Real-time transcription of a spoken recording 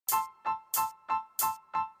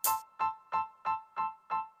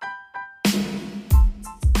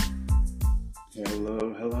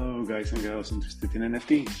Hello, guys and girls interested in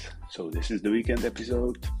NFTs. So this is the weekend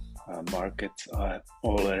episode. Markets are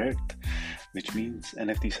all alert, which means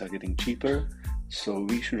NFTs are getting cheaper. So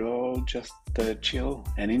we should all just chill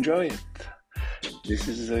and enjoy it. This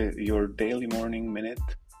is your daily morning minute,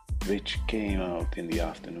 which came out in the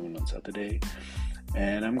afternoon on Saturday.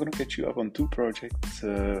 And I'm gonna catch you up on two projects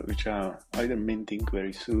which are either minting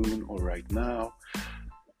very soon or right now.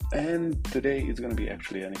 And today is going to be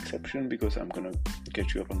actually an exception because I'm going to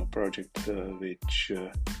catch you up on a project which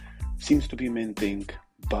seems to be minting,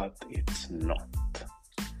 but it's not.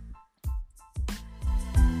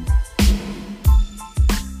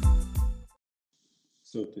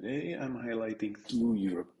 So today I'm highlighting two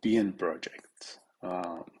European projects.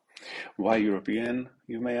 Why European,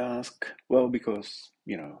 you may ask? Well, because,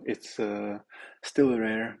 it's still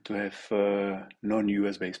rare to have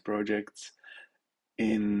non-US based projects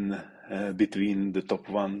in between the top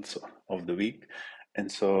ones of the week. And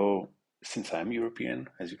so since I'm European,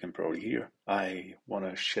 as you can probably hear, I want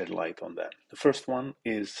to shed light on that. The first one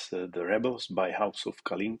is The Rebels by House of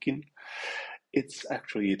Kalinkin. It's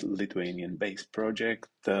actually a Lithuanian-based project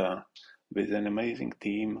with an amazing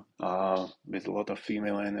team, with a lot of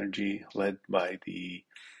female energy, led by the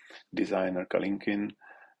designer Kalinkin.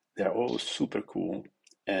 They're all super cool,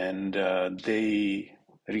 and they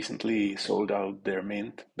recently sold out their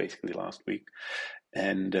mint, basically last week,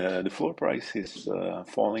 and the floor price is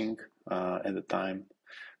falling at the time.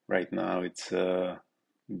 Right now it's below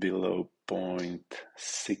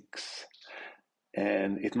 0.6,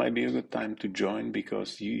 and it might be a good time to join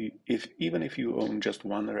because even if you own just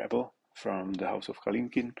one Rebel from the House of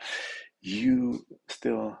Kalinkin, you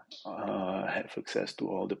still have access to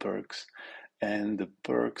all the perks, and the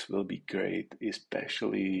perks will be great,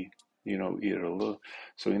 especially IRL.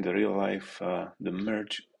 So in the real life, the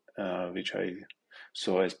merch which I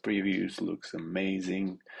saw as previews looks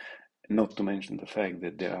amazing, not to mention the fact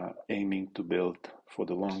that they are aiming to build for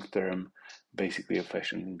the long term basically a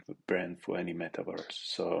fashion brand for any metaverse.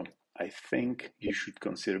 So I think you should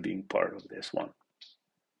consider being part of this one.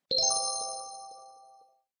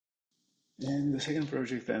 And the second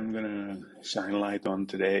project I'm gonna shine light on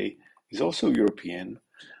today is also European,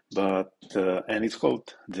 but and it's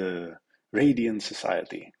called the Radiant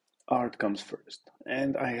Society. Art comes first,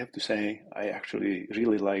 and I have to say I actually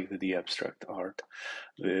really liked the abstract art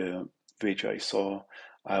which I saw.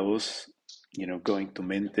 I was going to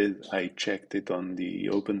mint it. I checked it on the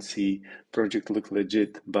OpenSea. Project looked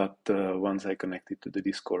legit, but once I connected to the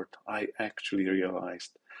Discord, I actually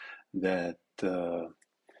realized that the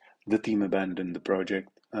team abandoned the project,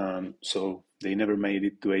 so they never made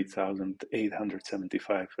it to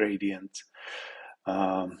 8,875 radiants.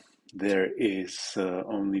 There is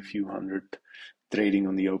only a few hundred trading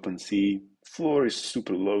on the OpenSea. Floor is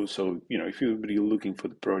super low, so if you're really looking for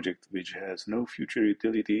the project which has no future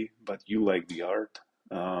utility but you like the art,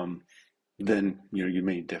 then you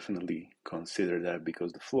may definitely consider that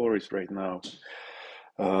because the floor is right now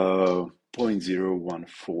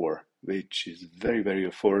 0.014, which is very, very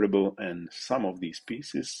affordable, and some of these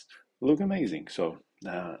pieces look amazing. So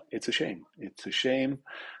it's a shame. It's a shame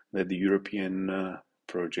that the European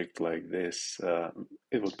project like this,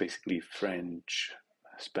 it was basically French,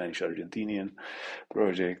 Spanish, Argentinian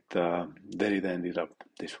project, that it ended up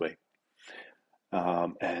this way.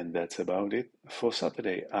 And that's about it for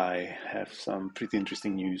Saturday. I have some pretty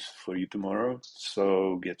interesting news for you tomorrow,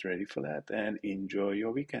 so get ready for that and enjoy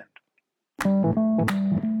your weekend.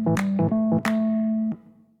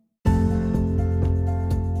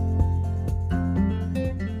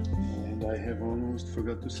 And I have almost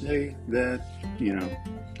forgot to say that,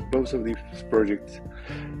 both of these projects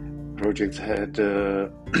had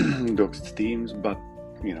doxed teams, but,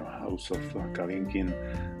 House of Kalinkin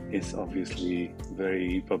is obviously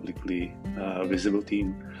very publicly visible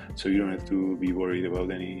team, so you don't have to be worried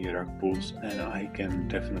about any rug pulls, and I can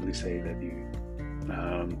definitely say that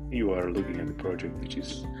you are looking at the project which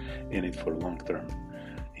is in it for long term.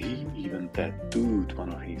 He even tattooed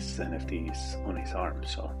one of his NFTs on his arm,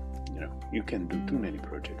 so you can do too many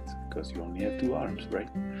projects because you only have two arms, right?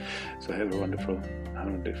 So have a wonderful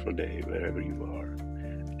day wherever you are,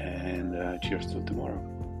 and cheers till tomorrow.